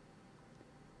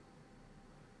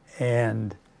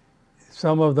 And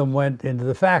some of them went into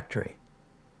the factory.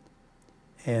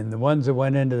 And the ones that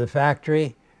went into the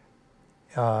factory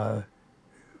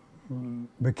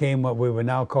became what we would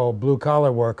now call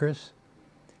blue-collar workers,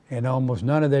 and almost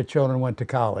none of their children went to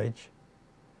college,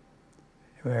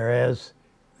 whereas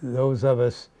those of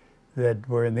us that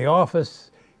were in the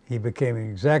office, he became an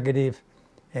executive,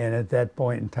 And at that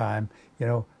point in time, you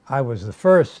know, I was the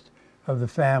first of the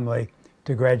family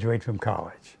to graduate from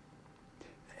college.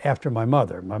 After my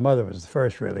mother. My mother was the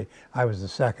first, really. I was the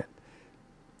second.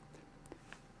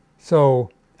 So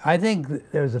I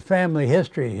think there's a family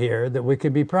history here that we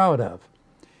could be proud of.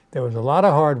 There was a lot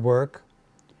of hard work.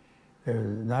 There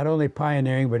was not only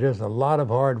pioneering, but just a lot of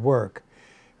hard work.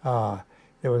 There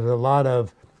was a lot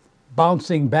of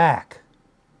bouncing back.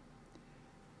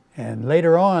 And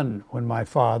later on, when my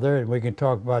father, and we can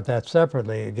talk about that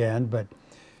separately again, but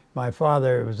my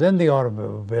father was in the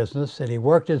automobile business, and he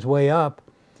worked his way up,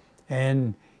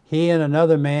 and he and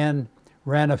another man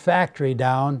ran a factory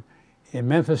down in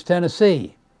Memphis,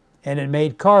 Tennessee, and it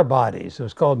made car bodies. It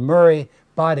was called Murray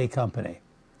Body Company.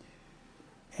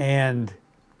 And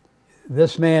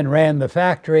this man ran the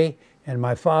factory, and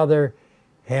my father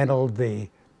handled the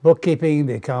bookkeeping,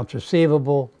 the accounts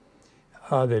receivable,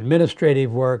 the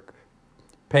administrative work,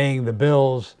 paying the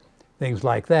bills, things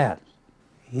like that.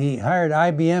 He hired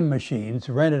IBM machines,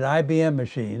 rented IBM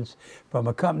machines from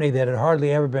a company that had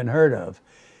hardly ever been heard of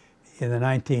in the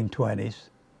 1920s.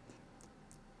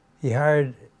 He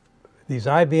hired these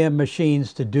IBM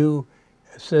machines to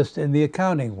assist in the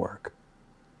accounting work.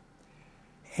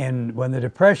 And when the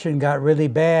Depression got really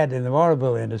bad in the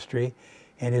automobile industry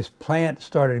and his plant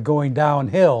started going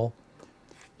downhill,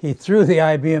 he threw the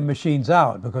IBM machines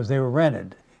out because they were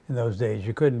rented in those days.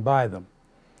 You couldn't buy them.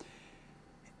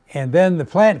 And then the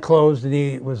plant closed and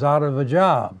he was out of a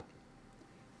job.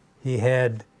 He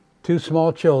had 2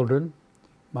 small children,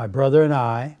 my brother and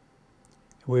I.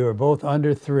 We were both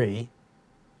under 3,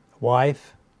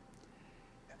 wife,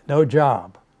 no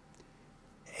job.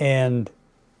 And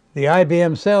the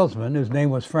IBM salesman, whose name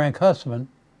was Frank Hussman,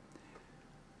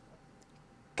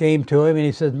 came to him and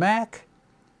he said, "Mac,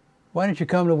 why don't you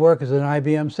come to work as an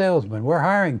IBM salesman? We're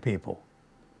hiring people."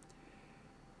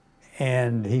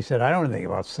 And he said, "I don't know anything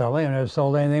about selling. I've never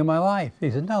sold anything in my life." He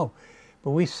said, "No,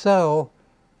 but we sell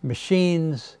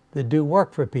machines that do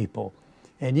work for people.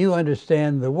 And you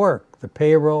understand the work, the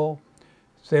payroll,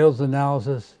 sales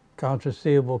analysis, accounts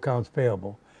receivable, accounts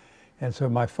payable." And so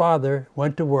my father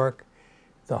went to work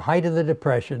the height of the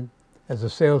Depression as a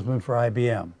salesman for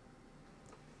IBM.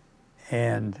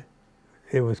 And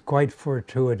it was quite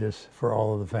fortuitous for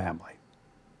all of the family.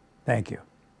 Thank you.